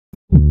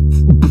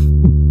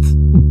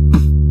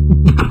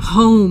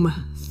Home.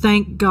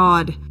 Thank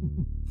God.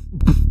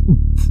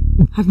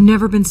 I've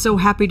never been so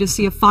happy to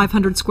see a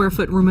 500 square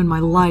foot room in my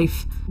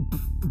life.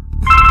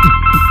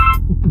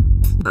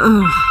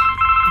 Ugh.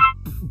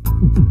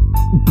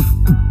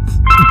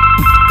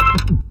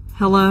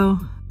 Hello?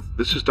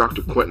 This is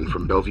Dr. Quentin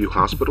from Bellevue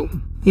Hospital.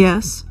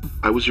 Yes?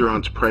 I was your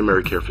aunt's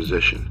primary care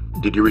physician.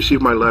 Did you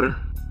receive my letter?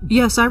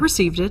 Yes, I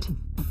received it.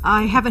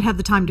 I haven't had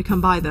the time to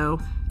come by, though.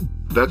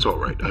 That's all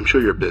right. I'm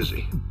sure you're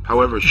busy.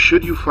 However,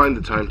 should you find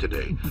the time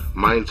today,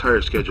 my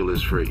entire schedule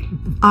is free.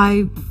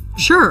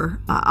 Sure.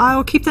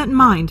 I'll keep that in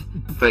mind.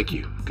 Thank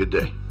you. Good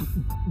day.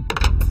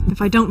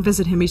 If I don't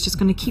visit him, he's just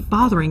going to keep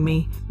bothering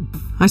me.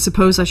 I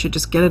suppose I should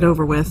just get it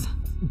over with.